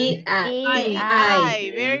 I.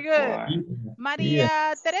 Very good.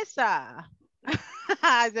 María Teresa.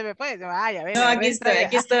 Se me fue, se me vaya. No, aquí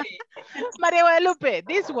estoy. María Guadalupe,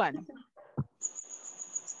 this one.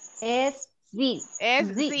 S-Z.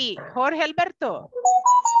 S-Z. Jorge Alberto.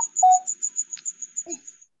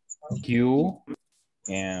 Q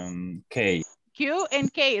and K. Q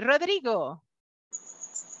and K. Rodrigo.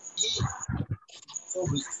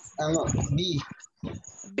 B.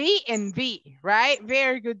 B and V, right?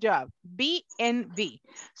 Very good job. B and V.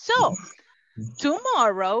 So,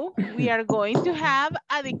 tomorrow we are going to have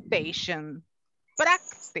a dictation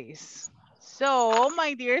practice. So,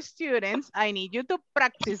 my dear students, I need you to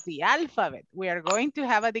practice the alphabet. We are going to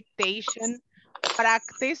have a dictation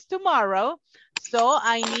practice tomorrow. So,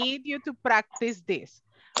 I need you to practice this.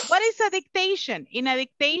 What is a dictation? In a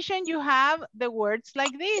dictation, you have the words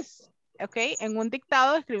like this. Okay, en un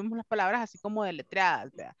dictado escribimos las palabras así como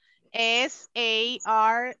deletreadas. S-A-R-A-H.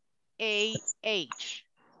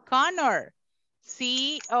 Connor.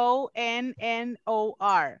 C-O-N-N-O-R.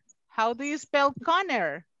 How do you spell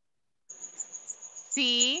Connor?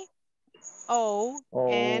 C-O-N-N-E-R.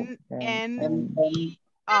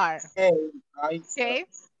 Okay.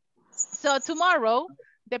 So tomorrow,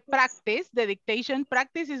 the dictation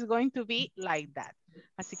practice is going to be like that.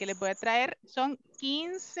 Así que les voy a traer, son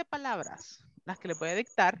 15 palabras las que les voy a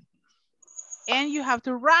dictar. And you have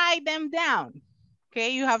to write them down.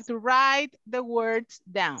 Okay, you have to write the words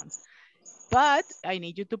down. but I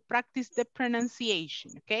need you to practice the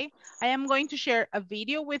pronunciation, okay? I am going to share a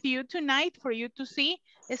video with you tonight for you to see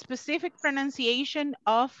a specific pronunciation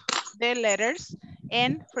of the letters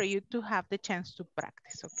and for you to have the chance to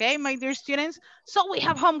practice, okay, my dear students? So we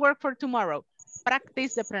have homework for tomorrow.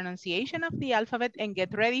 Practice the pronunciation of the alphabet and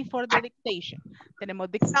get ready for the dictation. Tenemos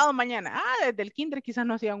dictado mañana. Desde el kinder quizás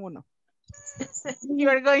no hacían uno. You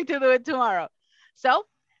are going to do it tomorrow. So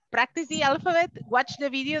practice the alphabet, watch the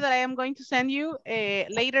video that I am going to send you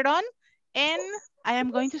later on, and I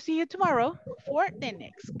am going to see you tomorrow for the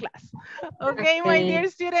next class. Okay, my dear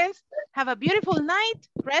students, have a beautiful night,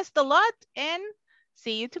 rest a lot, and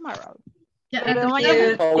see you tomorrow. Thank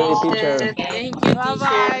you, teacher. Thank you,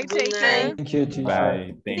 Bye-bye, teacher. take Good care. night. Thank you, teacher.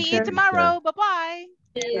 Bye. Thank See you you, tomorrow, teacher. bye-bye.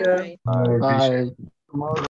 Yeah. Bye. Tomorrow.